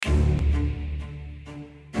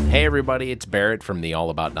Hey everybody, it's Barrett from the All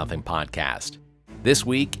About Nothing podcast. This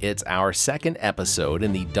week, it's our second episode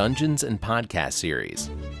in the Dungeons and Podcast series.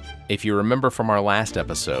 If you remember from our last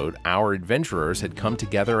episode, our adventurers had come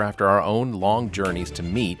together after our own long journeys to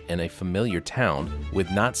meet in a familiar town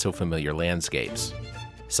with not so familiar landscapes.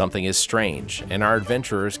 Something is strange, and our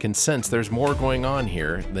adventurers can sense there's more going on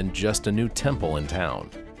here than just a new temple in town.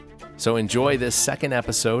 So enjoy this second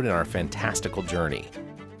episode in our fantastical journey.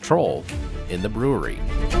 Troll in the Brewery.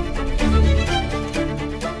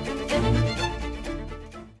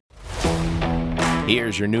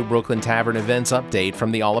 Here's your New Brooklyn Tavern events update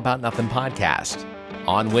from the All About Nothing podcast.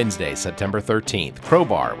 On Wednesday, September 13th,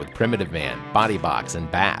 Crowbar with Primitive Man, Body Box, and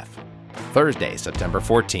Bath. Thursday, September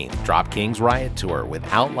 14th, Drop King's Riot Tour with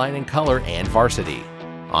Outline and Color and Varsity.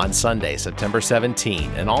 On Sunday, September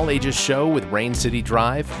 17th, an all-ages show with Rain City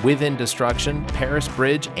Drive, Within Destruction, Paris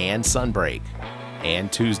Bridge, and Sunbreak. And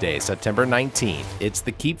Tuesday, September 19th, it's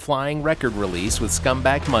the Keep Flying record release with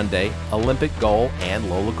Scumbag Monday, Olympic Goal, and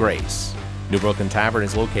Lola Grace. New Brooklyn Tavern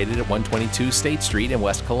is located at 122 State Street in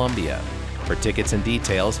West Columbia. For tickets and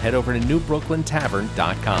details, head over to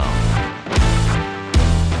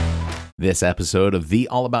newbrooklyntavern.com. This episode of the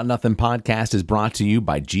All About Nothing podcast is brought to you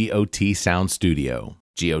by GOT Sound Studio.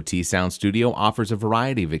 GOT Sound Studio offers a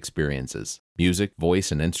variety of experiences: music,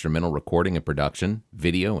 voice, and instrumental recording and production,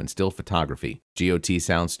 video, and still photography. GOT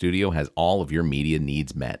Sound Studio has all of your media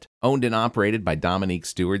needs met. Owned and operated by Dominique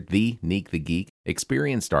Stewart, the Neek the Geek,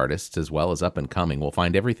 experienced artists as well as up-and-coming will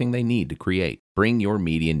find everything they need to create. Bring your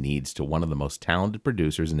media needs to one of the most talented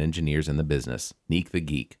producers and engineers in the business, Neek the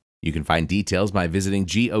Geek. You can find details by visiting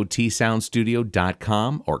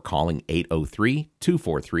gotsoundstudio.com or calling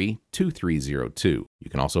 803-243-2302. You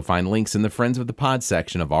can also find links in the Friends of the Pod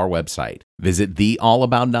section of our website. Visit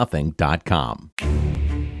theallaboutnothing.com.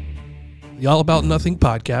 The All About Nothing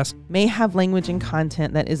podcast may have language and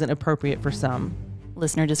content that isn't appropriate for some.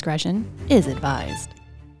 Listener discretion is advised.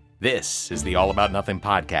 This is the All About Nothing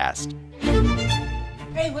podcast.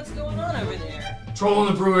 Hey, what's going on over there? Troll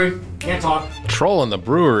in the brewery. Can't talk. Troll in the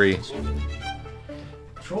Brewery.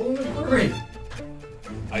 Troll in the brewery.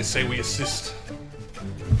 I say we assist.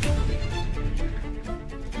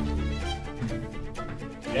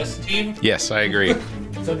 Yes, team? Yes, I agree.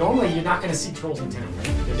 So normally you're not going to see trolls in town,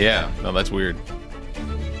 right? Yeah, no, that's weird.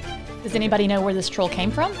 Does anybody know where this troll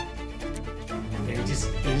came from? They just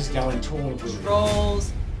yelling troll in the brewery.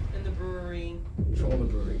 Trolls in the brewery. Troll in the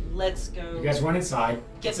brewery. Let's go. You guys run inside.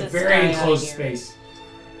 Get It's a this very guy enclosed outta here. space.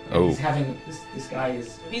 Oh. He's having this guy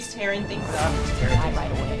is He's tearing things up. tearing Die things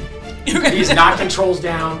right away. up. He's knocking trolls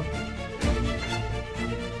down.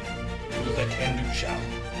 With that can-do shout.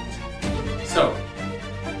 So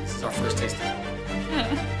this is our first taste of it.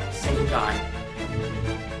 Single guy.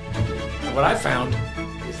 And what I found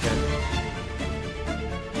is that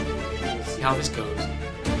we'll see how this goes.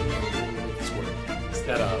 Make this work. Is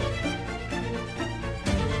that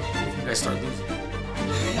you guys start losing.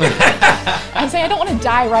 I'm saying I don't want to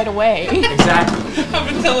die right away. Exactly. I've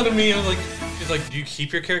been telling him, I was like, he's like, do you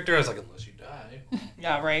keep your character? I was like, unless you die.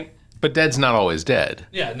 Yeah, right. But Dead's not always dead.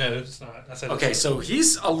 Yeah, no, it's not. I said Okay, so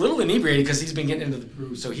he's a little inebriated because he's been getting into the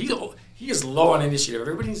brew. So he is low on initiative.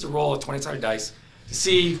 Everybody needs to roll a 20-sided dice to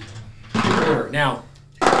see your order. Now,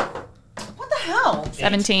 What the hell?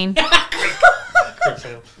 17. Quick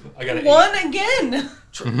fail. I got an 8. One again.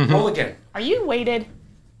 roll again. Are you weighted?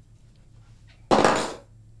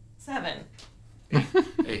 7. 8.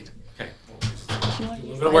 Okay. A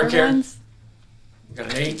little bit of work here. We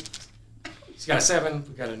got an 8. He's got a 7.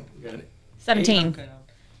 We got an 17.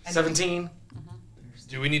 17.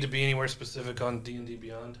 Do we need to be anywhere specific on D&D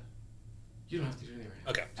Beyond? You don't have to do anything.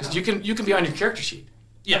 Okay. Just you can be on your character sheet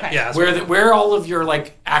Yeah, Okay. yeah. That's where all of your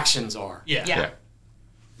like actions are. yeah. Yeah.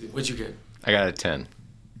 What'd you get? I got a 10.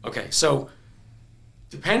 Okay, so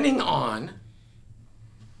depending on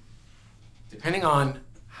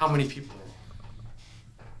how many people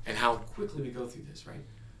are and how quickly we go through this, right?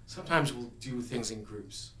 Sometimes we'll do things in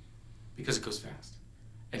groups because it goes fast,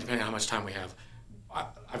 and depending on how much time we have,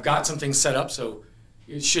 I've got some things set up so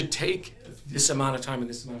it should take this amount of time and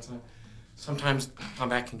this amount of time. Sometimes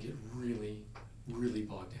combat can get really, really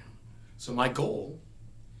bogged down. So my goal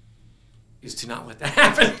is to not let that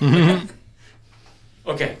happen.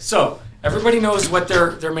 Okay, so everybody knows what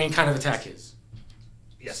their main kind of attack is.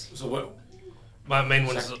 Yes. So what? My main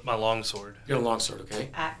one is my longsword. You got a longsword, okay?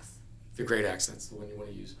 Axe. The great axe, that's the one you want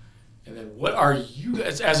to use. And then what are you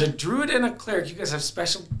guys, as a druid and a cleric, you guys have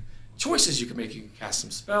special choices you can make. You can cast some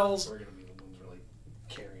spells. We're going to be the ones really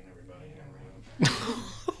carrying everybody.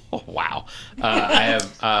 Oh, wow. I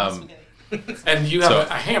have And you have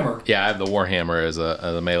a hammer. Yeah, I have the Warhammer as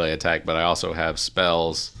a melee attack, but I also have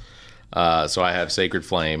spells So I have Sacred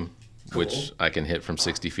Flame, which Cool. I can hit from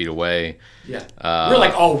 60 feet away. Yeah.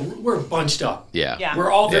 We're bunched up. Yeah. Yeah.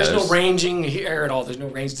 There's no ranging here at all. There's no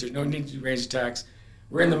range. There's no need to do range attacks.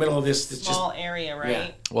 We're in the middle of this. It's Small area, right?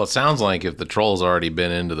 Yeah. Well, it sounds like if the troll's already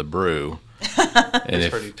been into the brew, and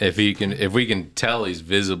if we can tell he's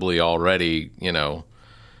visibly already,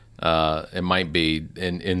 it might be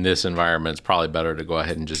in this environment. It's probably better to go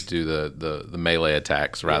ahead and just do the melee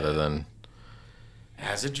attacks rather than.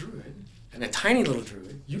 As a druid and a tiny little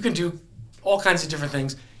druid, you can do all kinds of different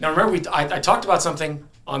things. Now, remember, I talked about something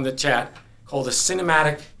on the chat called a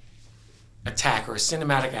cinematic attack or a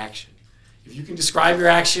cinematic action. If you can describe your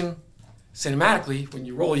action cinematically, when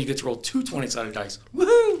you roll, you get to roll 2 20-sided dice.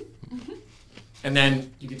 Woohoo! And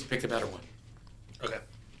then you get to pick the better one. Okay.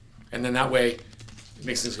 And then that way, it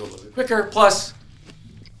makes things go a little bit quicker. Plus,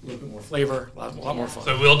 a little bit more flavor, a lot more fun.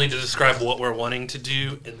 So we'll need to describe what we're wanting to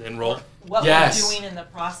do and then roll. What Yes. we're doing in the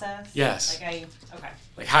process? Yes. Okay.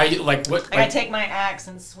 Like how you what? Like I take my axe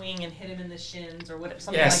and swing and hit him in the shins or whatever,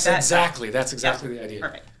 something Yes, like that. exactly. That's exactly the idea.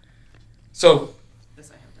 Perfect. So, This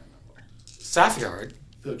I have done before. Safiard,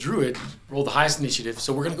 the druid, rolled the highest initiative.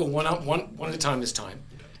 So we're going to go one at a time this time.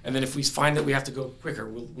 And then if we find that we have to go quicker,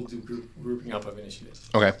 we'll do grouping up of initiative.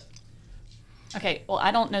 Okay. Okay, well,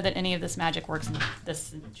 I don't know that any of this magic works in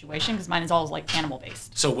this situation because mine is all like animal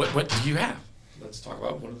based. So what do you have? Let's talk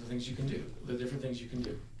about one of the things you can do. The different things you can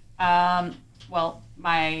do. Well,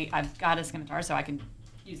 I've got a scimitar, so I can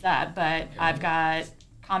use that. But I've got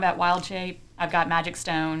combat wild shape. I've got magic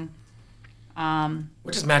stone.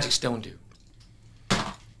 What does magic stone do?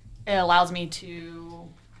 It allows me to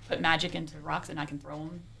put magic into rocks, and I can throw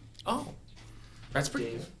them. Oh, that's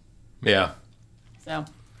pretty good. Yeah. So,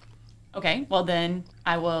 okay, well then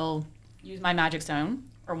I will use my magic stone,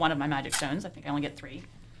 or one of my magic stones. I think I only get 3,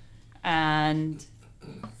 and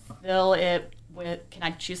fill it with. Can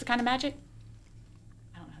I choose the kind of magic?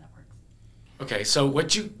 I don't know how that works. Okay, so what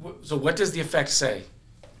does the effect say?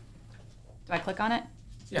 Do I click on it?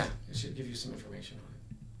 Yeah, it should give you some information on it.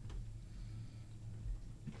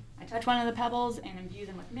 I touch one of the pebbles and imbue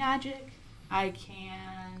them with magic. I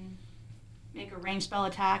can make a ranged spell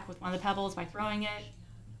attack with one of the pebbles by throwing it.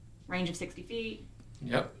 Range of 60 feet.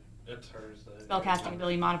 Yep. It's hers. Spellcasting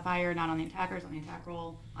ability modifier, not on the attackers, on the attack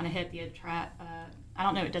roll. On a hit, the I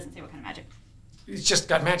don't know, it doesn't say what kind of magic. It's just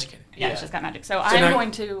got magic in it. Yeah, it's just got magic. So I'm now-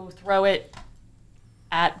 going to throw it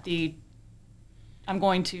at the. I'm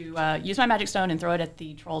going to use my magic stone and throw it at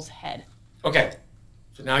the troll's head. Okay,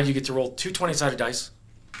 so now you get to roll 2 20-sided dice.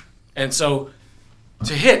 And so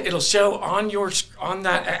to hit, it'll show on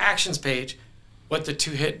that actions page what the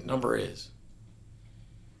 2-hit number is.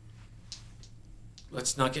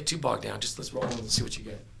 Let's not get too bogged down. Just let's roll and see what you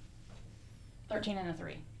get. 13 and a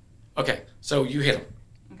 3. Okay, so you hit him.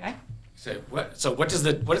 Okay. So what is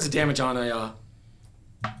the damage on a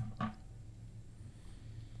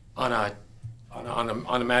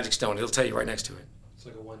magic stone? It'll tell you right next to it. It's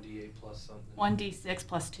like a 1d8 plus something. 1d6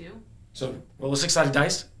 plus 2. So roll a 6-sided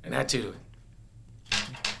dice and add 2 to it.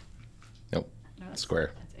 Nope. No, that's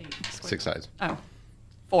Square. That's 8. Square. 6 sides. Oh.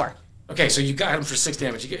 4. Okay, so you got him for 6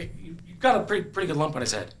 damage. You got a pretty good lump on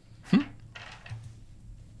his head.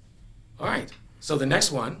 All right. So the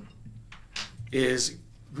next one is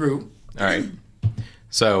Gru. All right.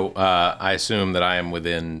 So I assume that I am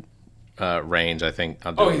within range. I think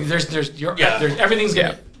I'll do. Everything's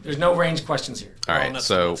good. There's no range questions here. All right. that's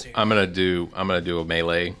So what's here. I'm gonna do a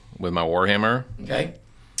melee with my warhammer, Okay.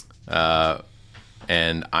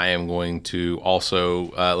 and I am going to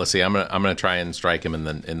also let's see. I'm gonna try and strike him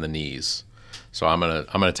in the knees. So I'm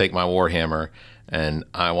gonna take my warhammer and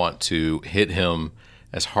I want to hit him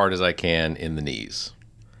as hard as I can in the knees.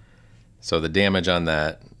 So the damage on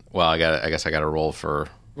that. Well, I guess I got to roll for.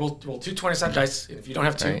 Roll 2 20-sided dice. And if you don't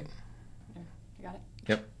have 2, Right. You got it?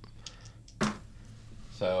 Yep.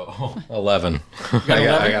 So 11. got I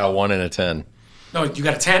 11? got a 1 and a 10. No, you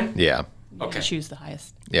got a 10. Yeah. You Okay. choose the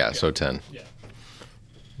highest. Yeah. So 10. Yeah.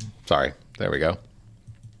 Sorry. There we go.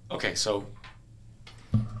 Okay, so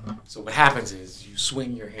what happens is you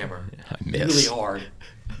swing your hammer I miss. really hard,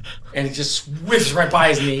 and it just whips right by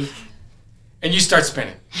his knee, and you start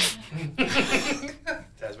spinning.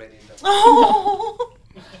 Tasmanian devil. Oh,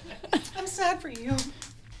 I'm sad for you.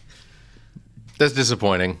 That's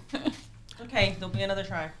disappointing. Okay, there'll be another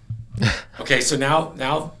try. Okay, so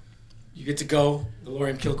now you get to go,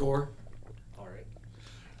 Delorium Kilgore. All right.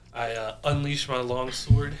 I unleash my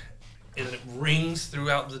longsword, and it rings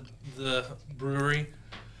throughout the brewery,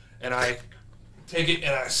 and I take it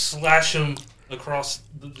and I slash him across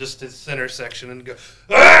just the center section and go.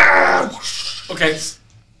 Ah! Okay,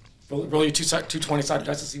 roll your 2 20-sided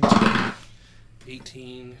dice to see what you get.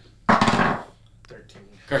 18, 13.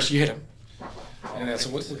 Gosh, you hit him. And that's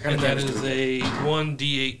what kind And of that damage is do we- a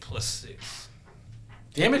 1d8 plus 6.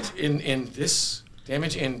 Damage in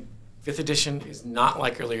 5th edition is not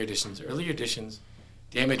like earlier editions. Earlier editions,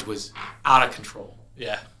 damage was out of control.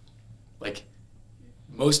 Yeah. Like,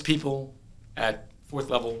 most people at 4th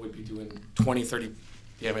level would be doing 20, 30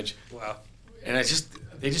 damage. Wow. And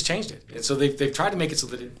they just changed it. And so they've tried to make it so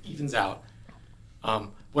that it evens out.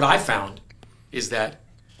 What I found is that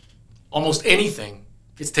almost anything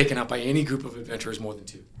gets taken out by any group of adventurers more than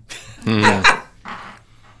 2.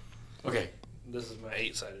 Okay. This is my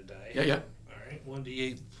 8-sided die. Yeah. All right.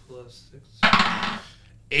 1d8 plus 6.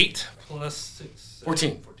 8 plus 6.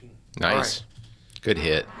 14. 14. Nice. Alright. Good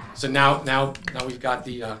hit. So now we've got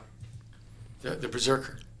the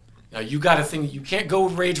berserker. Now you got a thing. You can't go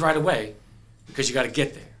rage right away because you got to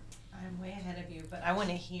get there. I'm way ahead of you, but I want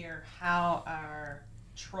to hear how our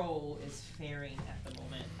troll is faring at the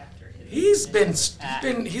moment after his initial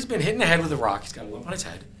attack. He's been hitting the head with a rock. He's got a lump on his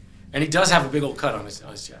head, and he does have a big old cut on his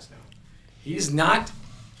chest now. He's not.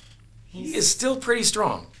 He is still pretty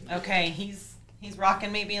strong. Okay, he's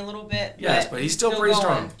rocking maybe a little bit. Yes, but he's still pretty going.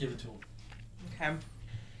 strong. Give it to him. Okay.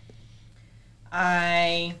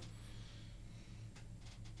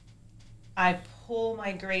 I pull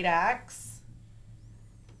my great axe.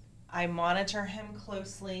 I monitor him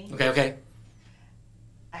closely. Okay.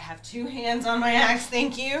 I have 2 hands on my axe,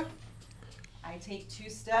 thank you. I take 2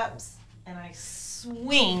 steps and I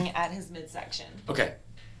swing at his midsection. Okay.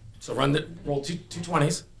 So roll two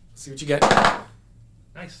 20s. See what you get.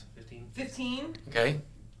 Nice. 15. 15, Okay.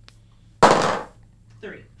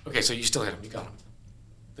 3. Okay, so you still hit him. You got him.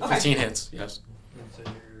 The Okay. 15 hits. Yes. And so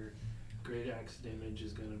your great axe damage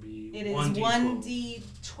is going to be It is 1d12.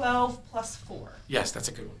 1d12 plus 4. Yes, that's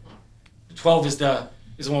a good one. 12 is the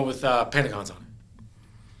one with pentagons on it.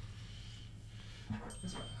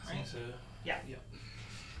 I think so. Yeah. Yeah.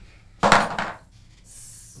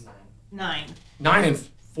 9. 9 and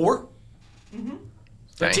 4? Mm-hmm.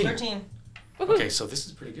 13. 13. Okay, so this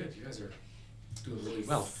is pretty good. You guys are doing really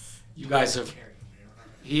well. You guys have.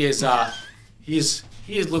 He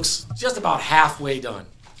looks just about halfway done.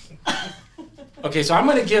 Okay, so I'm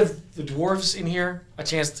going to give the dwarves in here a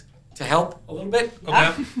chance to help a little bit.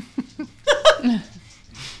 Okay.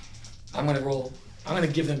 I'm going to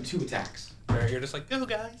give them 2 attacks. You're just like, go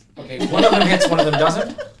guys. Okay, one of them hits, one of them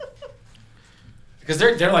doesn't. Because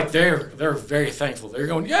they're very thankful. They're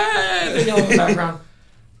going, yay! They yell in the background.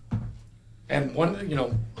 And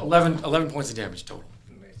 11 points of damage total.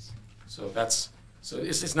 Nice. So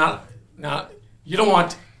it's not you don't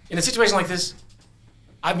want in a situation like this.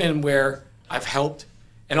 I've been where I've helped,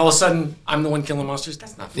 and all of a sudden I'm the one killing monsters.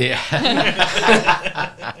 That's not fair.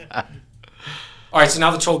 Yeah. All right, so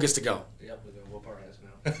now the troll gets to go. Yep, we're going to whoop our ass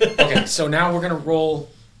now. Okay, so now we're gonna roll.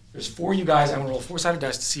 There's 4 of you guys. I'm gonna roll 4-sided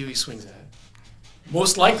dice to see who he swings at.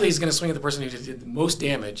 Most likely, he's gonna swing at the person who did the most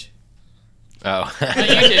damage. Oh. You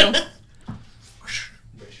do.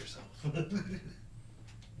 Brace yourself.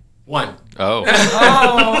 1. Oh.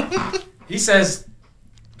 Oh, He says,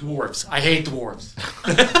 "Dwarves. I hate dwarves."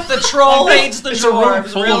 the troll hates the It's a room dwarves,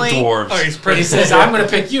 Full really? of dwarves. Oh, he's But pretty. he says, "I'm gonna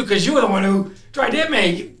pick you because you were the one who tried to hit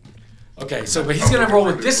me." Okay, but he's gonna roll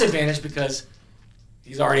with disadvantage because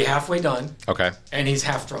he's already halfway done Okay. and he's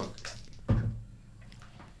half drunk.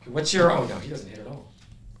 What's your? Oh no, he doesn't hit at all.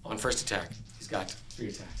 On first attack, he's got 3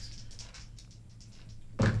 attacks.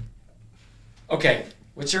 Okay,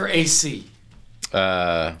 what's your AC?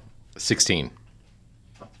 16.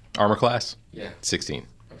 Armor class? Yeah. 16.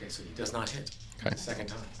 Okay, so he does not hit. Okay. Second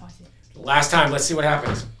time. The last time, let's see what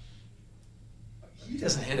happens. He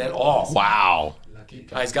doesn't hit at all. Wow. Lucky.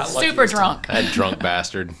 Guy's got lucky Super this time. drunk. That drunk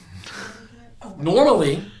bastard.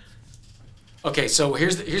 Normally, okay, so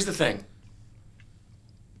here's the thing.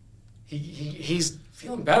 He's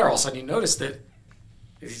feeling better. All of a sudden, you notice that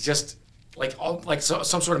he's just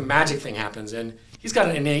some sort of magic thing happens, and he's got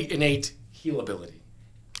an innate heal ability.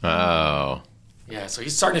 Oh. Yeah, so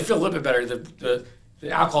he's starting to feel a little bit better.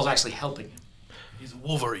 The alcohol's actually helping him. He's a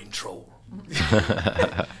Wolverine troll.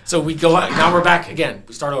 So we go out, now we're back again.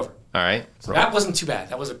 We start over. All right. So that wasn't too bad.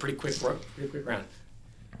 That was a pretty quick round.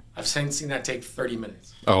 I've seen that take 30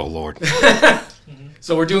 minutes. Oh, Lord.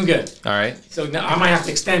 So we're doing good. All right. So now I might have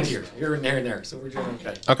to extend here and there and there. So we're doing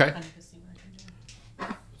okay. Okay. What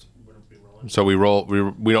are we rolling? So we roll.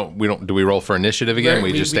 We don't. Do we roll for initiative again?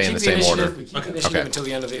 We just stay in keep the same initiative. order. We keep Okay. initiative Okay. until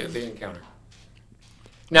the end of the encounter.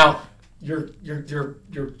 Now, your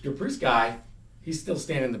priest guy, he's still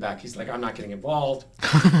standing in the back. He's like, I'm not getting involved.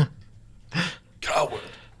 Coward.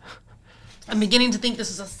 I'm beginning to think this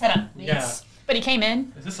is a setup. Yeah. But he came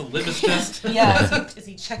in. Is this a litmus test? Yeah. Is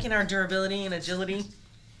he checking our durability and agility?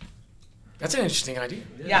 That's an interesting idea.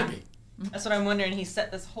 Yeah. Maybe. That's what I'm wondering. He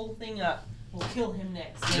set this whole thing up. We'll kill him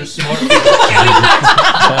next. You're smart.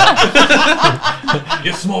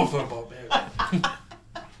 You're smart for a barbarian. All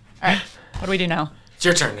right. What do we do now? It's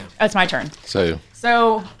your turn now. Oh, it's my turn. So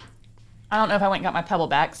So, I don't know if I went and got my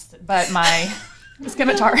pebblebacks, but my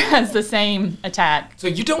scimitar has the same attack. So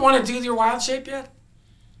you don't want to do your wild shape yet?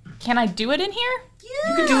 Can I do it in here?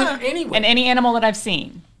 You can do it anyway. And any animal that I've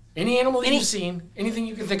seen. Any animal that you've seen, anything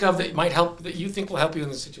you can think of that might help, that you think will help you in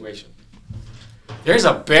this situation. There's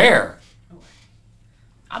a bear.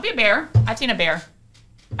 I'll be a bear. I've seen a bear.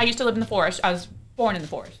 I used to live in the forest. I was born in the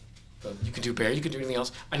forest. So you can do bear. You can do anything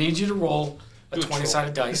else. I need you to roll a Do a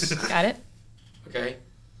 20-sided dice. Got it? Okay.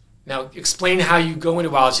 Now explain how you go into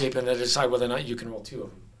wild shape and then decide whether or not you can roll 2 of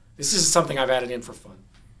them. This is something I've added in for fun.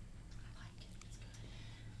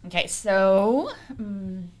 Okay, so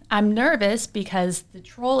I'm nervous because the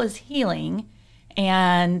troll is healing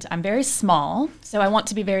and I'm very small, so I want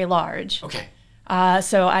to be very large. Okay.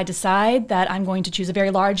 So I decide that I'm going to choose a very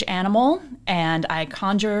large animal and I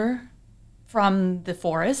conjure from the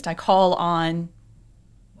forest. I call on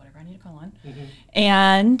whatever I need to call on.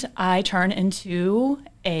 And I turn into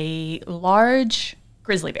a large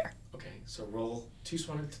grizzly bear. Okay. So roll two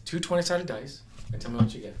 20-sided dice and tell me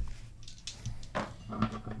what you get.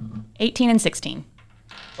 18 and 16.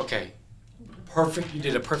 Okay. Perfect. You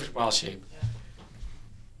did a perfect wild shape.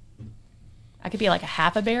 I could be like a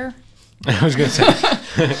half a bear. I was going to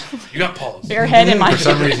say, You got paws. Bear head in my for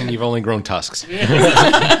some reason, you've only grown tusks.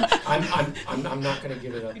 I'm not going to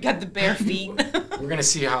give it You up. got the bare feet. We're going to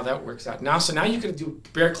see how that works out. Now you can do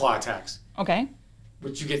bear claw attacks, Okay.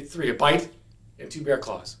 which you get 3, a bite and 2 bear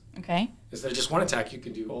claws. Okay. Instead of just 1 attack, you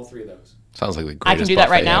can do all 3 of those. Sounds like the greatest I can do that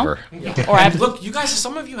right buffet now? ever. Yeah. Or I've Look, you guys,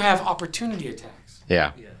 some of you have opportunity attacks,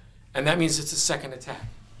 Yeah. Yeah. and that means it's a second attack.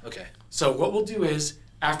 Okay. So what we'll do is,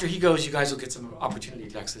 after he goes, you guys will get some opportunity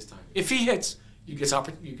attacks this time. If he hits, you get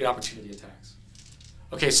opportunity attacks.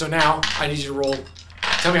 Okay, so now I need you to roll.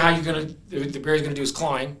 Tell me how the bear's gonna do his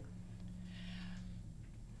clawing.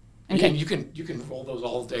 Okay. You can roll those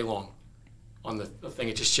all day long on the thing.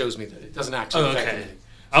 It just shows me that it doesn't actually affect Okay. anything.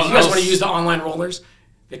 If you guys want to use the online rollers,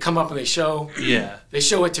 they come up and they show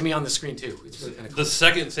it to me on the screen too. It's really kind of cool. The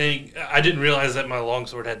second thing, I didn't realize that my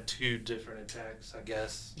longsword had 2 different attacks, I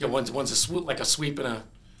guess. Yeah, one's a swoop, like a sweep and a.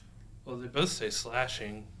 Well, they both say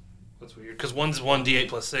slashing. That's weird. Because one's 1d8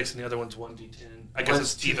 plus 6 and the other one's 1d10. I guess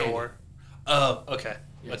One's it's either two-handed. or. Oh, okay.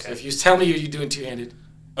 Yeah, Okay. So if you tell me you're doing two-handed,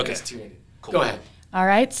 Okay. it's two-handed. Cool. Go ahead. All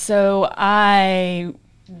right, so I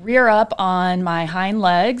rear up on my hind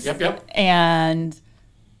legs Yep. and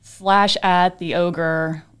slash at the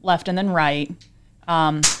ogre left and then right,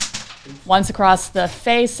 once across the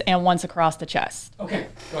face and once across the chest. Okay,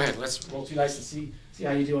 go ahead. Let's roll 2 dice and see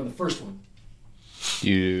how you do on the first one.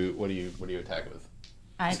 What do you attack with?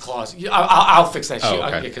 I, Claws. I'll fix that shit. Oh,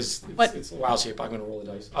 okay. Because What? it's a wild shape. I'm going to roll the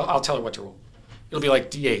dice. I'll tell her what to roll. It'll be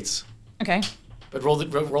like D8s. okay, But roll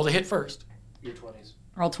the hit first. Your 20s.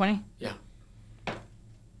 roll 20. Yeah.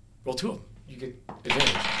 Roll 2 of them. You get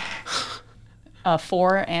advantage. A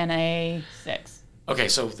 4 and a 6. Okay,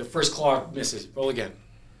 so the first claw misses. Roll again.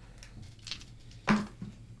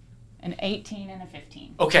 An 18 and a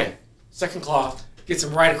 15. Okay. Second claw gets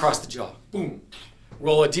him right across the jaw. Boom.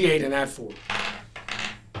 Roll a D8 and add 4.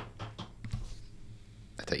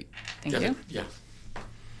 That's 8. Thank you. Yeah.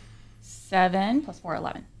 7 plus 4,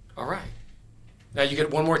 11. All right. Now you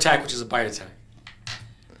get one more attack, which is a bite attack.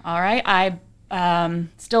 All right, I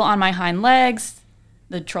still on my hind legs.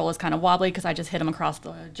 The troll is kind of wobbly because I just hit him across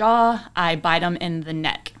the jaw. I bite him in the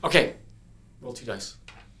neck. Okay. Roll 2 dice.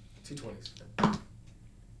 2 20s.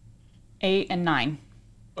 8 and 9.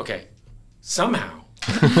 Okay. Somehow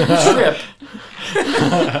you trip.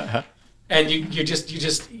 And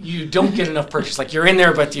you don't get enough purchase. Like you're in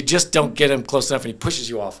there, but you just don't get him close enough, and he pushes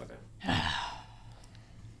you off of it.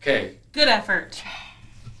 Okay. Good effort.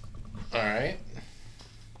 All right.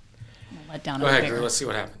 I'm gonna let down Go a ahead, bear. Drew. Let's see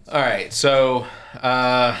what happens. All right. So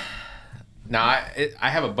now I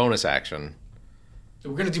have a bonus action. So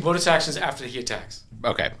we're gonna do bonus actions after he attacks.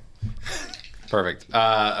 Okay. Perfect.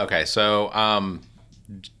 Okay. So I'm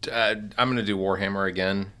gonna do Warhammer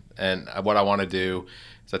again, and what I want to do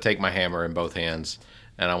is I take my hammer in both hands,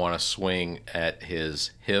 and I want to swing at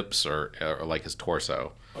his hips or like his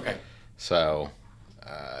torso. Okay. So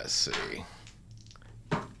let's see.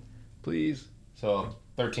 Please. So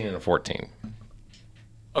 13 and a 14.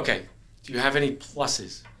 Okay. Do you have any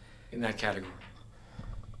pluses in that category?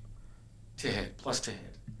 To hit. Plus to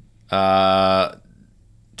hit.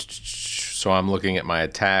 So I'm looking at my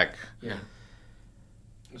attack. Yeah.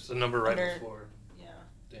 It's the number right Under- before Yeah.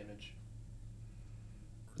 damage.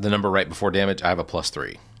 the number right before damage, I have a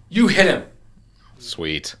 +3. You hit him.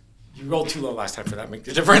 Sweet. You rolled too low last time for that. Make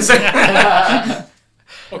the difference.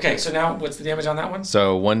 Okay, so now what's the damage on that one?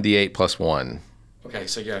 So 1d8 plus 1. Okay,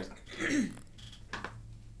 so yeah.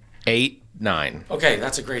 8, 9. Okay,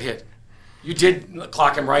 that's a great hit. You did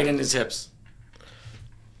clock him right in his hips.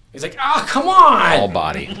 He's like, "Ah, come on!" All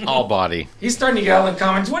body. All body. He's starting to yell in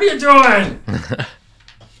comments. What are you doing?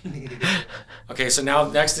 Okay, so now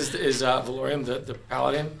next is Valorium, the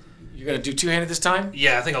paladin. You're gonna do two-handed this time?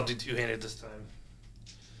 Yeah, I think I'll do two-handed this time.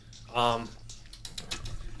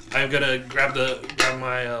 I'm gonna grab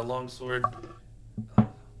my long sword,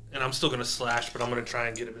 and I'm still gonna slash, but I'm gonna try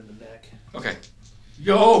and get him in the neck. Okay.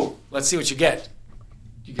 Yo, let's see what you get.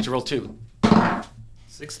 You get to roll 2.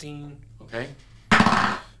 16. Okay.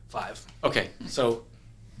 5. Okay. So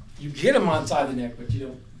you hit him on side of the neck, but you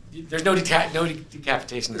don't. There's no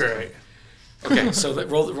decapitation. This time. Right. Okay. So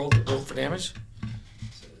roll for damage.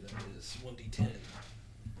 So that is 1d10.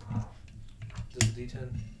 Does the d10?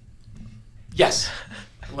 Yes.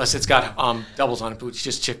 Unless it's got doubles on it, but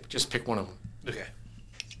just pick one of them. Okay.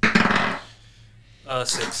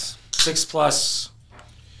 6. 6 plus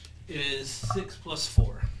It is 6 plus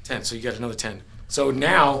 4. 10. So you got another 10. So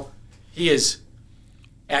now he is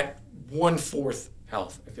at 1/4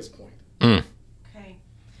 health at this point. Okay.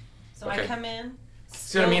 So Okay. I come in.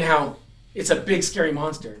 See what I mean? How it's a big, scary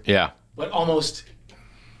monster, Yeah. but almost.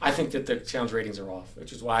 I think that the challenge ratings are off,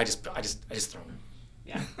 which is why I just throw him.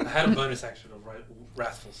 Yeah. I had a bonus action of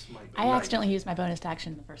Wrathful Smite. I accidentally used my bonus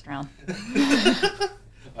action in the first round.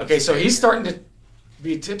 Okay, so he's starting to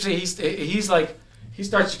be tipsy. He's like he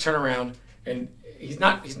starts to turn around, and he's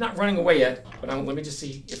not running away yet. But let me just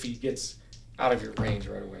see if he gets out of your range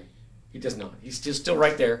right away. He does not. He's still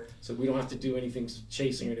right there, so we don't have to do anything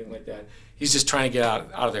chasing or anything like that. He's just trying to get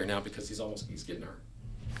out of there now because he's getting hurt.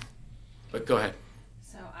 But go ahead.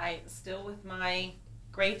 So I still with my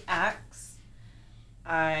great axe.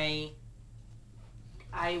 I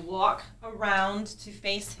walk around to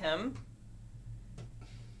face him.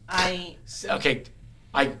 I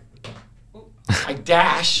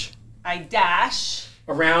dash dash.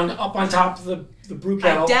 around up on top of the brew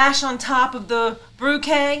kettle. I dash on top of the brew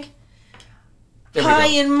keg. There we High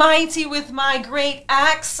go. and mighty with my great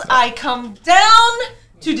axe, I come down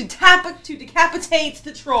to decapitate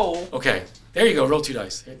the troll. Okay, there you go. Roll 2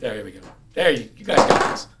 dice. There we go. There you guys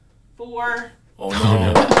got this. 4, Oh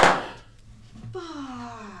no.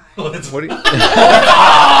 5. What do you...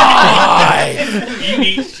 You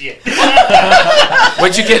eat shit.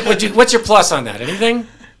 What'd you get? What's your plus on that? Anything?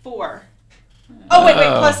 4. Oh wait,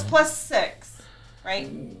 plus 6, right?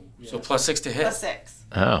 So plus 6 to hit. Plus 6.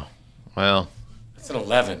 Oh. Well, That's an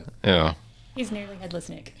 11. yeah. He's nearly headless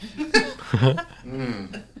Nick.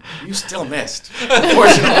 You still missed,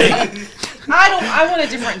 unfortunately. I want a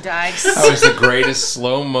different dice. That was the greatest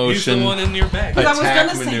slow Use motion the one in your bag. I was attack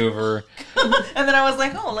gonna say- maneuver. And then I was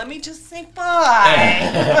like, oh, let me just say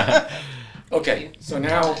 5. Okay, so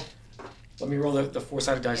now let me roll the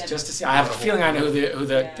 4-sided dice just to see. I have a feeling I know who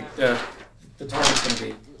the target's going to be,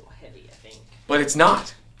 A little heavy, I think. but it's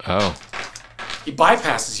not. Oh. He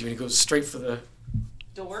bypasses you and he goes straight for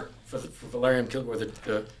Door. for Valerian Kilgore,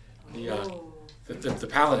 the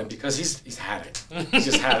paladin, because he's had it. He's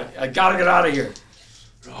just had it. I gotta get out of here.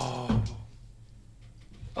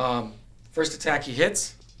 First attack he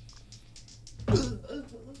hits.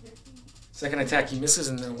 Second attack he misses,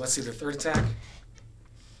 and then let's see the third attack.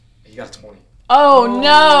 He got a 20. Oh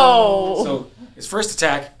no! So his first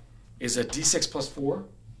attack is a d6 plus 4.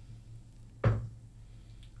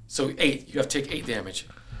 So 8. You have to take 8 damage.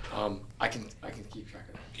 I can keep track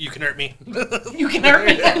of that. You can hurt me. You can hurt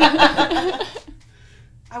me.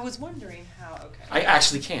 I was wondering how. Okay. I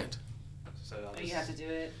actually can't. So I'll You have to do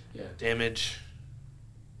it. Yeah. damage.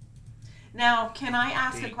 Now, can I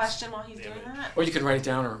ask a Eight question while he's doing damage. that? Or you can write it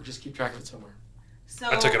down, or just keep track of it somewhere. So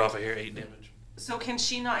I took it off of here. 8 damage. So can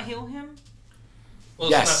she not heal him? Well,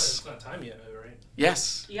 Yes. it's not time yet, right?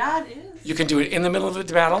 Yes. Yeah, it is. You can do it in the middle of the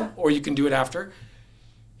battle, or you can do it after.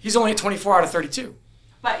 He's only at 24 out of 32.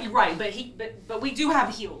 But you're right. But we do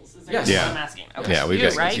have heals. Is Yes. what Yeah. I'm asking. Okay. Yeah, we You,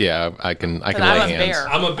 got. right? Yeah, I can But lay I'm a hands. bear.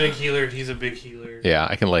 I'm a big healer. He's a big healer. Yeah,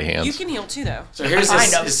 I can lay hands. You can heal too, though. So here's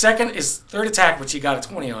Kind of. his third attack, which he got a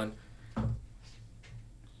 20 on.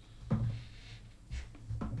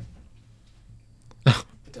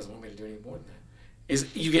 It doesn't want me to do any more than that.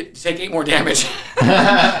 Is you take 8 more damage.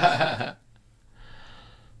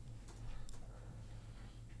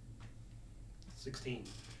 16.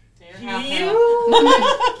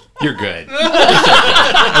 You're good.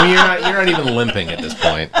 I mean, you're not even limping at this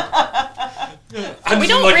point. I'm We just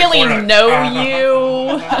don't like a really corner. know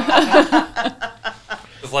you.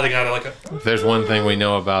 It's like letting out like a. If there's one thing we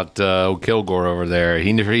know about Kilgore over there,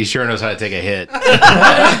 he sure knows how to take a hit.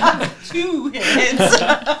 2 hits.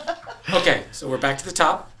 Okay, so we're back to the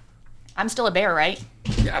top. I'm still a bear, right?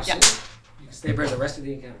 Yeah, absolutely. You can stay bear the rest of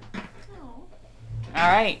the encounter. All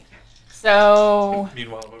right. So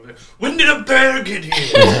Meanwhile, I'm over there. When did a bear get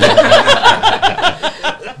here?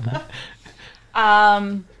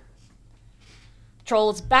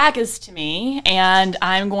 Troll's back is to me, and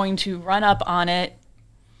I'm going to run up on it.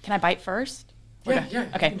 Can I bite first? Yeah. Okay. You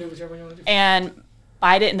can do whichever you want to do. And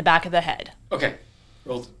bite it in the back of the head. Okay.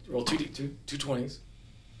 Roll 2 20s.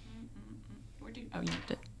 Oh, you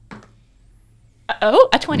did. Oh,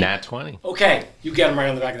 a 20. Nat 20. Okay, you get him right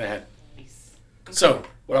on the back of the head. So,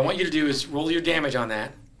 what I want you to do is roll your damage on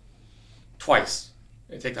that twice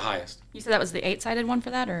and take the highest. You said that was the 8-sided one for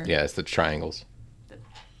that, or Yeah, it's the triangles.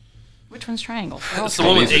 which one's triangle? It's the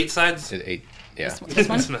one with 8 sides. 8. Yeah. This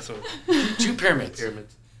one? It's messing with 2 pyramids.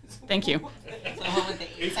 pyramids. Thank you. The one with the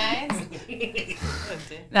 8 sides.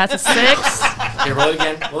 That's a 6 Okay, roll it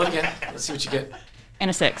again. Roll it again. Let's see what you get. and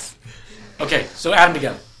a 6. Okay, so add them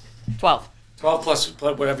together. 12. 12 plus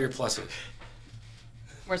whatever your plus is.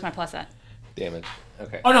 Where's my plus at? Damage.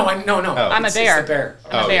 Okay. Oh, no, no. I'm a It's bear. the bear.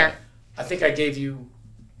 I'm a bear. yeah. I think I gave you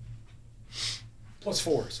plus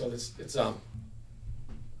 4, so it's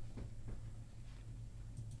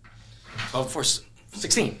 12 for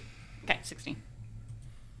 16. Okay, 16.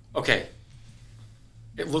 Okay.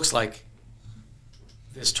 It looks like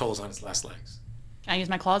this troll is on its last legs. Can I use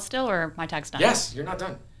my claws still, or my tag's done? Yes, you're not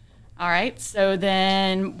done. All right. So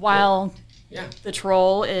then, while Yeah. the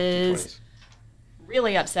troll is 20s.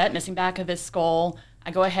 really upset, missing back of his skull,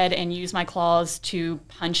 I go ahead and use my claws to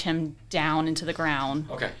punch him down into the ground.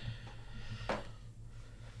 Okay.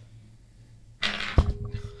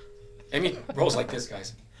 Amy rolls like this,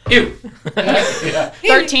 guys. Ew.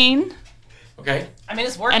 13. Okay. I mean,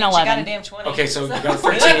 it's working. And She got 11. a damn 20. Okay, so you got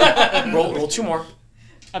 13. roll 2 more.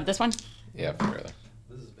 Of this one? Yeah, really.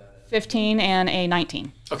 This is badass. 15 and a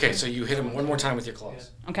 19. Okay, so you hit him one more time with your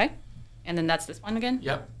claws. Okay. And then that's this one again?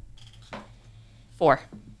 Yep. 4.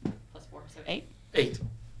 Plus 4, so 8. 8.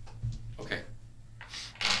 Okay.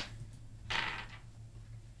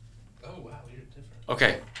 Oh wow, you're different.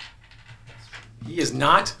 Okay. He is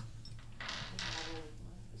not.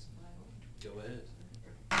 Go ahead.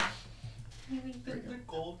 They're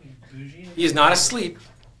gold and bougie. He is not asleep,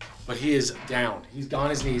 but he is down. He's on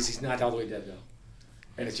his knees. He's not all the way dead though.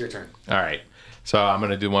 And it's your turn. All right. So I'm going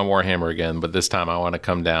to do my Warhammer again, but this time I want to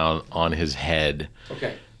come down on his head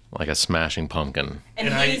Okay. like a smashing pumpkin. And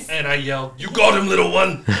And I yelled, "You got him, little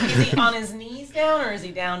one!" is he on his knees down or is he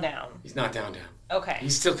down? He's not down. Okay. He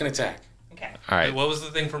still can attack. Okay. All right. What was the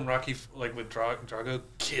thing from Rocky, like with Drago?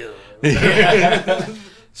 Kill.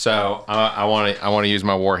 So I want to use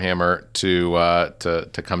my Warhammer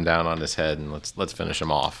to come down on his head and let's finish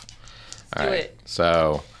him off. All do right. it.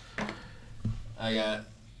 So I got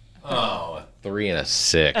a 3 and a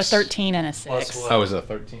 6. A 13 and a 6. Plus what? Oh, was it a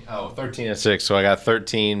 13? Oh, 13 and 6. So I got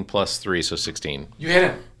 13 plus 3, so 16. You hit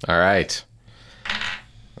him. All right.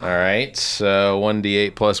 All right. So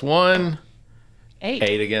 1d8 plus 1. 8.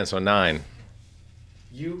 8 again, so 9.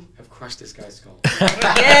 You have crushed this guy's skull.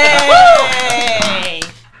 Yay!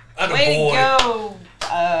 Atta Way boy. to go.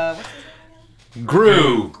 What's his name?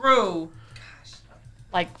 Gru. Gru.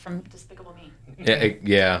 Like from Despicable Me.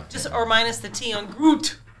 Yeah. Just or minus the T on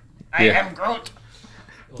Groot. I Yeah. am Groot.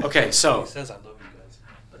 Okay, so He says I love you guys.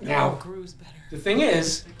 now Gru's better. the thing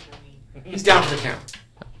is, he's down for the count.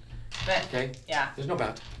 But, Okay. yeah. There's no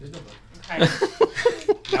bout. There's no bout.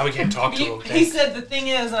 Okay. Now we can't talk to him. He said the thing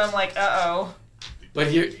is, and I'm like, uh-oh. But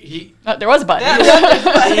he Oh, there was a button.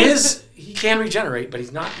 he can regenerate, but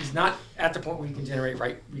he's not at the point where he can regenerate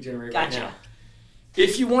right Gotcha. now.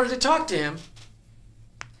 If you wanted to talk to him,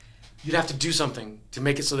 you'd have to do something to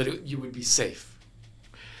make it so that you would be safe.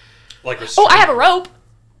 Like Oh, I have a rope.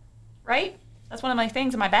 Right? That's one of my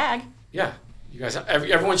things in my bag. Yeah, you guys.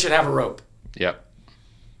 Everyone should have a rope. Yep.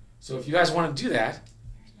 So if you guys want to do that,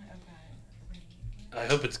 I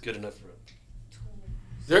hope it's good enough for him.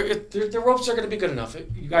 the ropes are going to be good enough.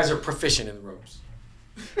 You guys are proficient in the ropes.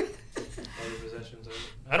 Other possessions.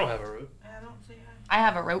 I don't have a rope. I don't see how. I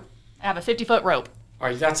have a rope. I have a 50-foot rope. All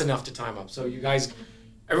right, that's enough to time up. So you guys,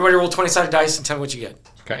 everybody roll 20-sided dice and tell me what you get.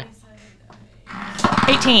 Okay.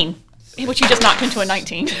 18. Which you just knocked into a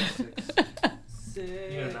 19. You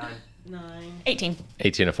got a 9. 9. 18.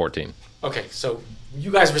 18 to 14. Okay, so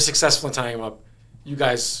you guys were successful in tying him up. You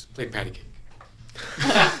guys played patty cake.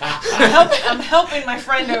 I'm helping my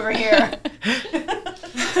friend over here.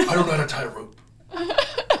 I don't know how to tie a rope.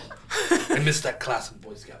 I missed that class in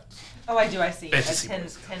Boy Scouts. Oh, I do. I see. A Fantasy 10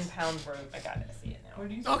 boys. 10-pound rope. I got it. I see it now.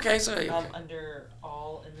 now. Okay, so Under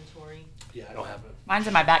all inventory. Yeah, I don't have it. Mine's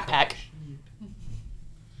in my backpack.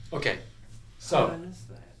 okay, How so did I miss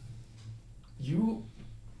that? you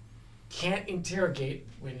can't interrogate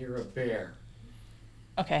when you're a bear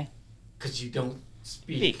Okay. because you don't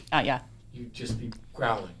speak. Speak. Yeah. You just be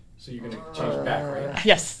growling. So you're gonna change back, right?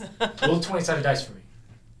 Yes. Roll 20-sided dice for me.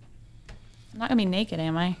 I'm not gonna be naked,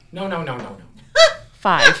 am I? No.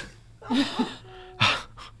 5.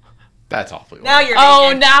 That's awfully low. Now you're Oh,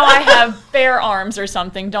 naked. now I have bear arms or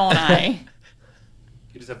something, don't I?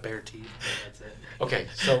 You just have bare teeth. That's it. Okay,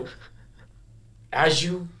 so as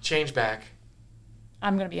you change back,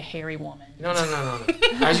 I'm gonna be a hairy woman. no.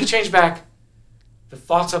 As you change back, the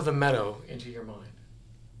thoughts of the meadow into your mind.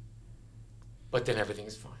 But then everything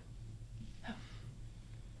is fine.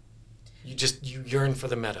 You yearn for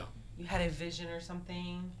the meadow. You had a vision or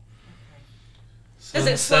something. Sun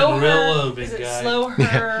Does it set slow real her? low, big Does it guy. slow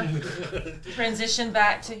her transition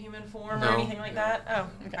back to human form or No. anything like that? Oh,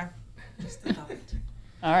 okay. Just a thought.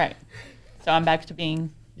 All right. So I'm back to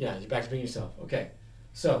being. Yeah, you're back to being yourself. Okay,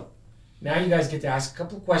 so now you guys get to ask a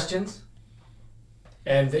couple of questions,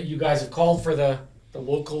 and that you guys have called for the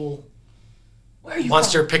local Where are you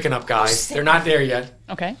monster picking up guys. They're not there yet,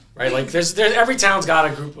 Okay. right? Like there's every town's got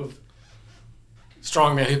a group of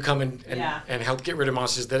strongmen who come in Yeah. and help get rid of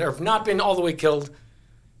monsters that have not been all the way killed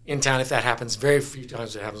in town. If that happens, very few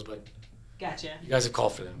times it happens, but Gotcha. you guys have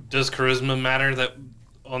called for them. Does charisma matter that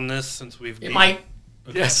on this since we've It might.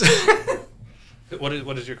 Okay. Yes. What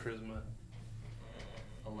is your charisma?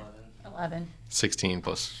 11. 11. 16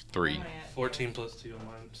 plus 3. Where am I at? 14 plus 2 on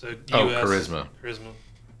mine. So Oh, US charisma. Charisma.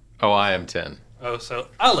 Oh, I am 10. Oh, so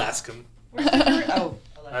I'll ask him. Where's the third? Oh,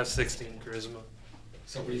 I 11. have 16 charisma.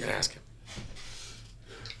 So what are you gonna ask him?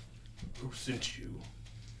 Who sent you?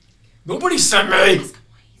 Nobody sent me.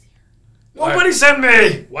 Nobody sent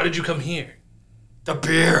me. Why did you come here? The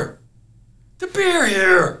beer. The beer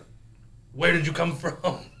here. Where did you come from?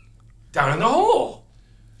 Down in the hole.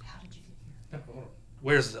 How did you get here?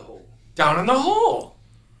 Where's the hole? Down in the hole.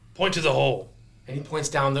 Point to the hole. And he points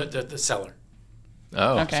down the cellar.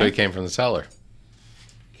 Oh, Okay. so he came from the cellar.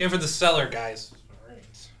 Came for the cellar, guys.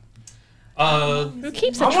 All right. Who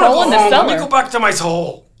keeps a I wanna troll go in the home. Let me cellar? go back to my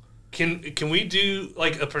hole. Can we do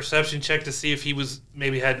like a perception check to see if he was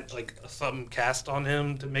maybe had like something cast on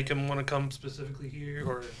him to make him want to come specifically here,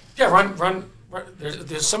 or Yeah, run.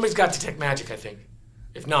 There's somebody's got detect magic, I think.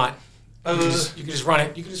 If not, you can just run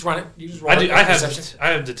it. You can just run it. You just roll I do. it. I Perception.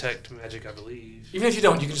 have detect magic, I believe. Even if you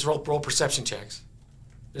don't, you can just roll perception checks.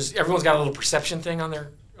 Everyone's got a little perception thing on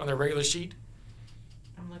their regular sheet.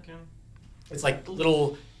 I'm looking. It's like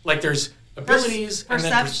little there's abilities and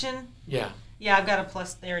then Perception. yeah. Yeah, I've got a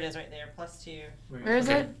plus. There it is, right there. +2. Where is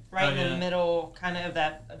Okay. it? Right Oh, in yeah. the middle, kind of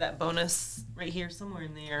that bonus right here, somewhere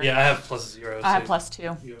in there. Yeah, I have +0. I have so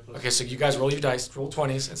 +2. you have Okay, so you guys roll your dice, roll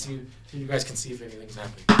 20s, and see if you guys can see if anything's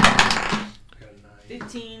happening. I got a 9.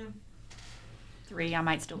 15. 3. I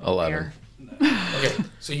might still be 11. here. Okay,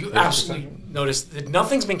 so you absolutely notice that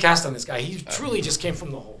nothing's been cast on this guy. He truly just came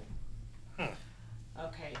from the hole.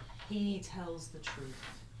 Okay, he tells the truth.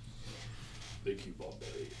 They keep all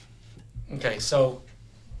buried. Okay, so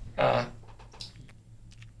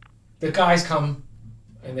the guys come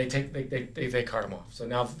and they cart him off. So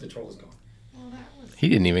now the troll is gone. Well, that was. He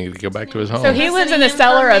didn't even get to go back to his home. So he lives in the Listening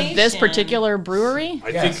cellar of this information. particular brewery?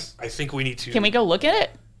 Yes. I think we need to. Can we go look at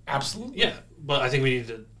it? Absolutely. Yeah, but I think we need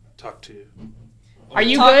to talk to. Are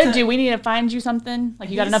you Talk good? to- Do we need to find you something? Like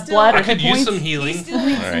you got He's enough still- blood or I hit could use points? some He healing. still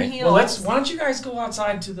needs some Alright. heals. Well, why don't you guys go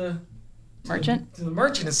outside to the Merchant? to the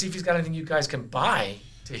merchant and see if he's got anything you guys can buy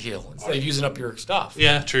to heal instead of using up your stuff.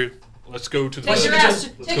 Yeah, true. Let's go to the. Take your Let's ass,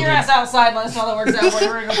 go take your ass outside. Let us know how that works out.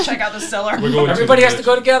 We're gonna go check out the cellar. We're going Everybody to has to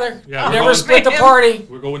go together. Yeah, You we're never going- split the Man. party.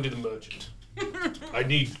 We're going to the merchant. I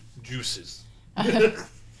need juices.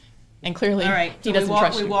 And clearly All right, he so doesn't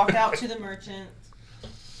trust we you. walk out to the merchant.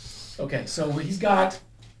 Okay, so he's got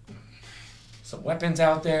some weapons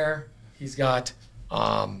out there. He's got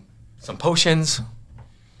some potions.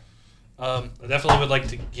 I definitely would like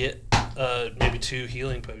to get maybe 2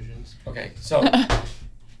 healing potions. Okay, so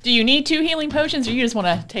Do you need 2 healing potions or you just want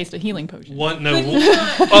to taste a healing potion? One, no. Could he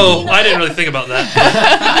not- Oh, I didn't really think about that.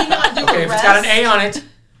 Could he not do okay, a if rest? it's got an A on it,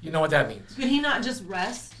 you know what that means. Could he not just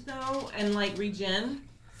rest though and like regen?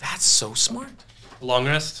 That's so smart. Long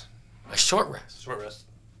rest, A short rest. short rest.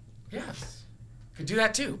 Yes. Could do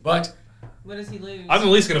that too, but What does he lose? I'm at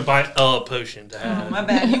least gonna buy a potion to Oh, have. my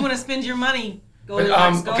bad. You want to spend your money? Go but,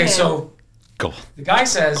 Lex, go okay, ahead. so Gold, the guy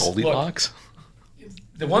says, look, Goldilocks?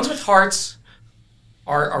 the ones with hearts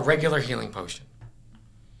are a regular healing potion.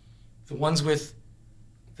 The ones with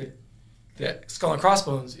the skull and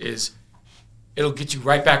crossbones it'll get you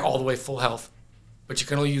right back all the way full health. But you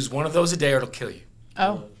can only use one of those a day or it'll kill you.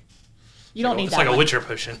 Oh. You don't need It's that like a one. Witcher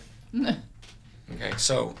potion. Okay,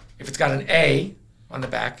 so if it's got an A on the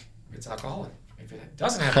back, it's alcoholic. If it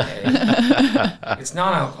doesn't have an A, it's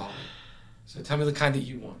non-alcoholic. So tell me the kind that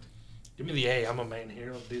you want. Give me the A. I'm a man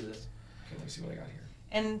here. Let's do this. Okay, let me see what I got here.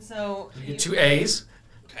 And so, You get 2 A's.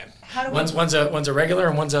 Okay. how do we One's a regular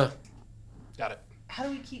and one's a. Got it. how do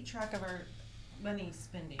we keep track of our money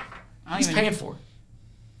spending? I don't He's even- paying for it.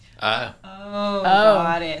 Oh,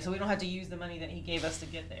 got it. So we don't have to use the money that he gave us to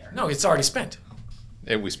get there. No, it's already spent.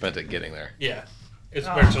 And we spent it getting there. Yeah. It's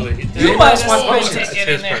Oh. virtually. You must want potions. It's Get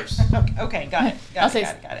in his there. purse. Okay, got it. I'll Got say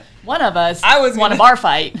it. Got it. One of us I was won a gonna- bar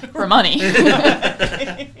fight for money.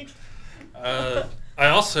 I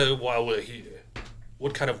also, while we're here,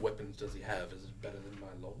 what kind of weapons does he have? Is it better than my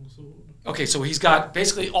longsword? Okay, so he's got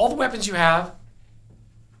basically all the weapons you have,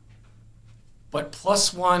 but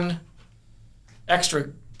 +1 extra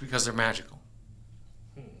because they're magical.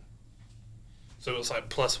 So it's like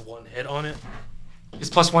 +1 hit on it? It's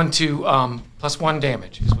 +1 to +1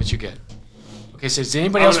 damage is what you get. Okay, so does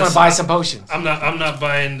anybody I'm else gonna want to buy some potions? I'm not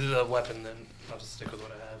buying the weapon then. I'll just stick with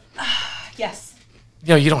what I have. Yes.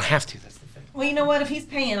 No, you don't have to. That's the thing. Well, you know what? If he's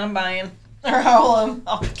paying, I'm buying. Or I'll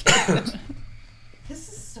get it. This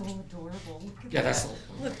is so adorable. Look at Yeah, that. that's the whole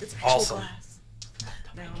point. Look, it's actual Awesome. glass.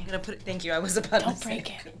 Now I'm gonna put it. Thank you. I was about Don't to say break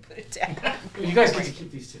I'm it. gonna put it down. You guys get to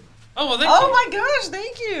keep these too. Oh, well, thank Oh you. my gosh!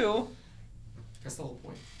 Thank you. That's the whole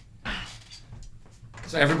point.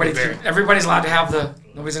 So everybody's allowed to have the.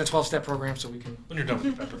 Nobody's in a 12-step program, so we can. When you're done with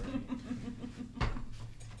your pepper.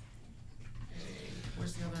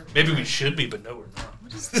 Where's the other? Maybe we should be, but no, we're not.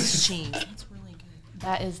 What is this cheese? That's really good.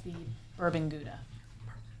 That is the bourbon Gouda.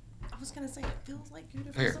 I was gonna say it feels like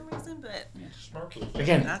Gouda for Here. some reason, but Sparkly.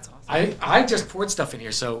 Again, that's awesome. I just poured stuff in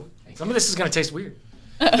here, so some of this is gonna taste weird.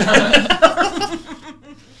 Well,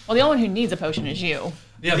 the only one who needs a potion is you.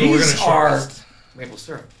 Yeah, but we're These gonna are shortlist. maple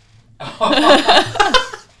syrup.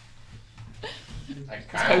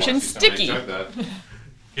 Potion's sticky. Get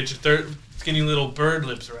your third skinny little bird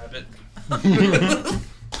lips, rabbit.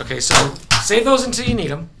 Okay, so save those until you need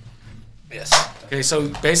them. Yes. Okay, so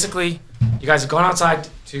basically, you guys have gone outside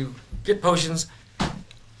to get potions.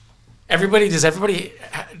 Does everybody?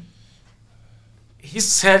 He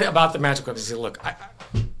said about the magic weapons. He said, "Look,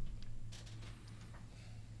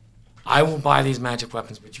 I will buy these magic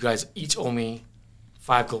weapons, but you guys each owe me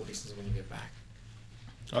 5 gold pieces when you get back."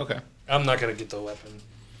 Okay. I'm not gonna get the weapon.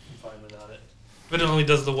 I'm fine without it. If it only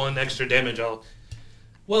does the 1 extra damage, I'll.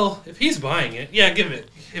 Well, if he's buying it, yeah, give it.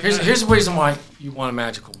 If Here's the reason why you want a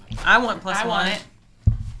magical weapon. I want +1. I want it.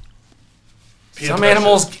 Peanut Some butter.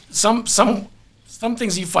 animals, some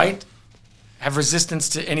things you fight have resistance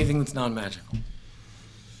to anything that's non-magical.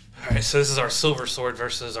 All right, so this is our silver sword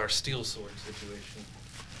versus our steel sword situation.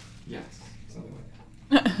 Yes, something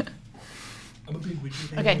like that. I'm a big witchy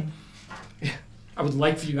thing. Okay. I would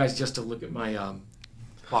like for you guys just to look at my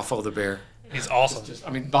Buffalo the bear. He's awesome.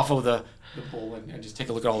 Buffalo the bull, and just take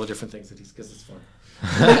a look at all the different things that he's, because it's fun.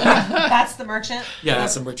 That's the merchant. Yeah,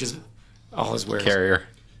 that's some riches, all his wares. Carrier.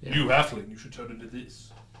 You halfling, you should turn into this.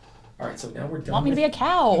 All right, so now we're done. Want me to be a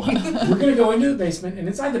cow? We're gonna go into the basement, and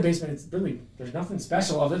inside the basement, it's really there's nothing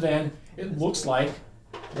special other than it looks like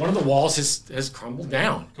one of the walls has crumbled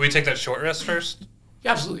down. Can we take that short rest first?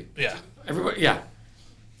 Yeah, absolutely. Yeah. Everybody, yeah,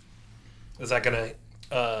 Is that gonna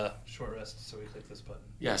short rest? So we click this button.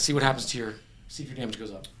 yeah. See what happens to see if your damage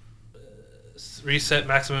goes up. Reset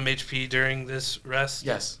maximum HP during this rest.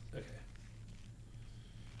 Yes. Okay.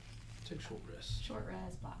 Take short rest. Short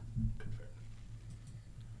rest. Blah. Confirm.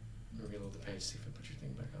 Reload the page. See if I put your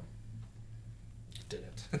thing back up.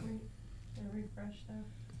 Didn't. Refresh though.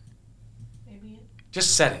 Maybe it.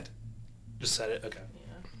 Just set it. Just set it. Okay.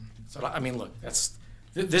 Yeah. So I mean, look,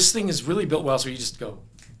 this thing is really built well. So you just go,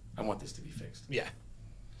 I want this to be fixed. Yeah.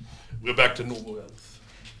 We're back to normal health.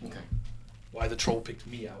 Okay. Why the troll picked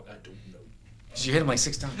me out, I don't know. Did you hit him like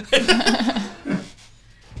 6 times?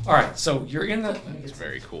 All right, so you're in the. It's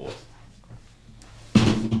very cool.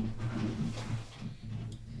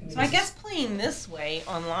 So I guess playing this way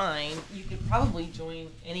online, you could probably join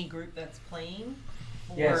any group that's playing.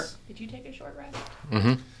 Or Yes. Did you take a short rest?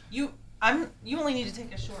 Mm-hmm. you only need to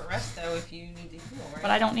take a short rest though if you need to heal, right?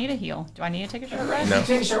 But I don't need a heal. Do I need to take a short rest? No. You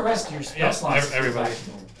take a short rest. Your spell Yeah, slots. everybody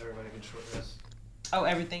can short rest. Oh,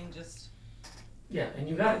 everything just. Yeah, and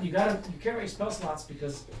you can't write your spell slots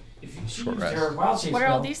because if she Short used rest. her wild shape What are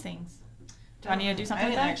spell. all these things? Do I need to do something I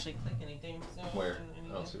with didn't that? actually click anything. So Where? anything.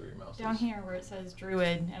 I'll see where your mouse Down is. here where it says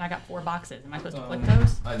Druid, and I got 4 boxes. Am I supposed to click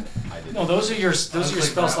those? I didn't. No, those are your click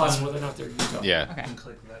spell that slots, one. whether or not they're used up. Yeah. Okay. You can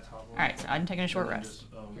click that top one. All right, so I'm taking a short And then rest.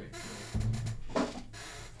 just,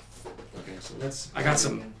 Okay, so I got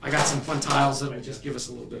some fun tiles that will just give us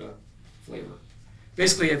a little bit of flavor.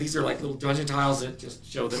 Basically, these are like little dungeon tiles that just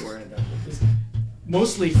show that we're in a dungeon.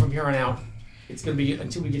 Mostly from here on out, it's going to be,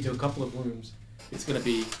 until we get to a couple of rooms, it's going to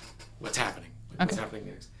be what's happening. What's happening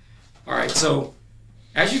next. All right, so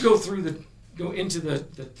as you go into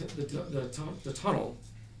the tunnel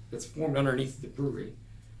that's formed underneath the brewery,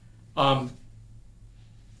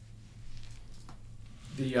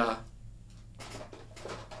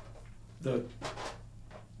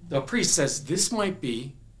 the priest says, this might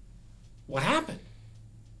be what happened.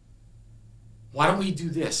 Why don't we do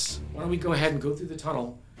this? Why don't we go ahead and go through the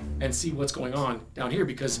tunnel and see what's going on down here?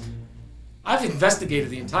 Because I've investigated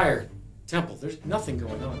the entire temple. There's nothing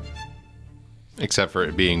going on. Except for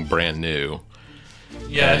it being brand new.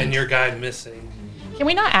 Yeah, and your guy missing. Can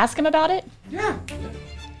we not ask him about it? Yeah.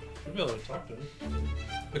 We'll be able to talk to him.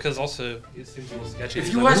 Because also, it seems a little sketchy.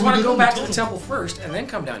 If you guys want to go back to the temple first and then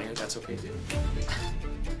come down here, that's okay too.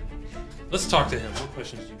 Let's talk to him. What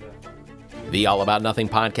questions do you got? The All About Nothing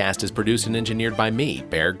podcast is produced and engineered by me,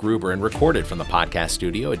 Bear Gruber, and recorded from the podcast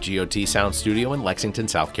studio at GOT Sound Studio in Lexington,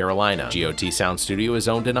 South Carolina. GOT Sound Studio is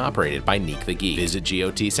owned and operated by Neek the Geek. Visit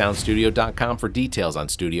gotsoundstudio.com for details on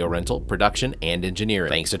studio rental, production, and engineering.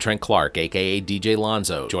 Thanks to Trent Clark, aka DJ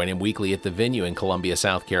Lonzo. Join him weekly at the venue in Columbia,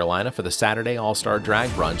 South Carolina for the Saturday All-Star Drag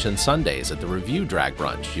Brunch and Sundays at the Review Drag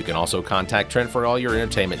Brunch. You can also contact Trent for all your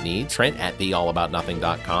entertainment needs. Trent at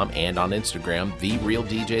theallaboutnothing.com and on Instagram,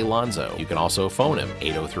 TheRealDJLonzo. You can also phone him,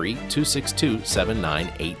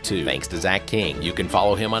 803-262-7982. Thanks to Zach King. You can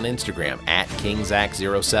follow him on Instagram at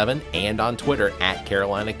KingZach07 and on Twitter at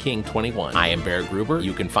CarolinaKing21. I am Bear Gruber.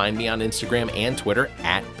 You can find me on Instagram and Twitter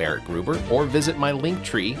at Barrett Gruber or visit my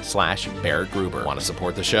Linktree/Barrett Gruber. Want to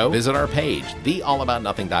support the show? Visit our page,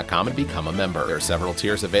 theallaboutnothing.com, and become a member. There are several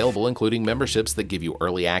tiers available, including memberships that give you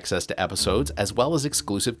early access to episodes as well as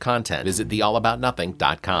exclusive content. Visit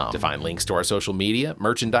theallaboutnothing.com. To find links to our social media,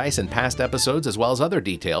 merchandise, and past episodes, as well as other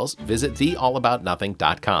details, visit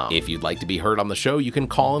theallaboutnothing.com. If you'd like to be heard on the show, you can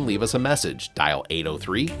call and leave us a message. Dial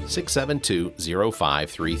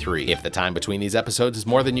 803-672-0533. If the time between these episodes is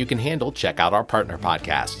more than you can handle, check out our partner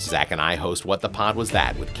podcasts. Zach and I host What the Pod Was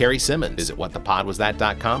That with Carrie Simmons. Visit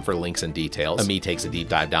whatthepodwasthat.com for links and details. Ami takes a deep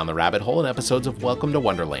dive down the rabbit hole in episodes of Welcome to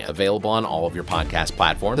Wonderland. Available on all of your podcast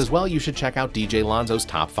platforms. As well, you should check out DJ Lonzo's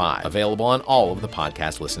Top 5. Available on all of the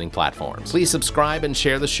podcast listening platforms. Please subscribe and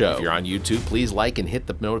share the show. If you're on YouTube, please like and hit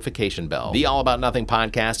the notification bell. The All About Nothing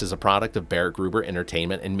podcast is a product of Bear Gruber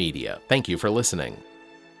Entertainment and Media. Thank you for listening.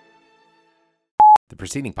 The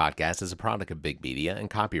preceding podcast is a product of Big Media and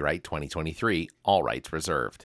copyright 2023, all rights reserved.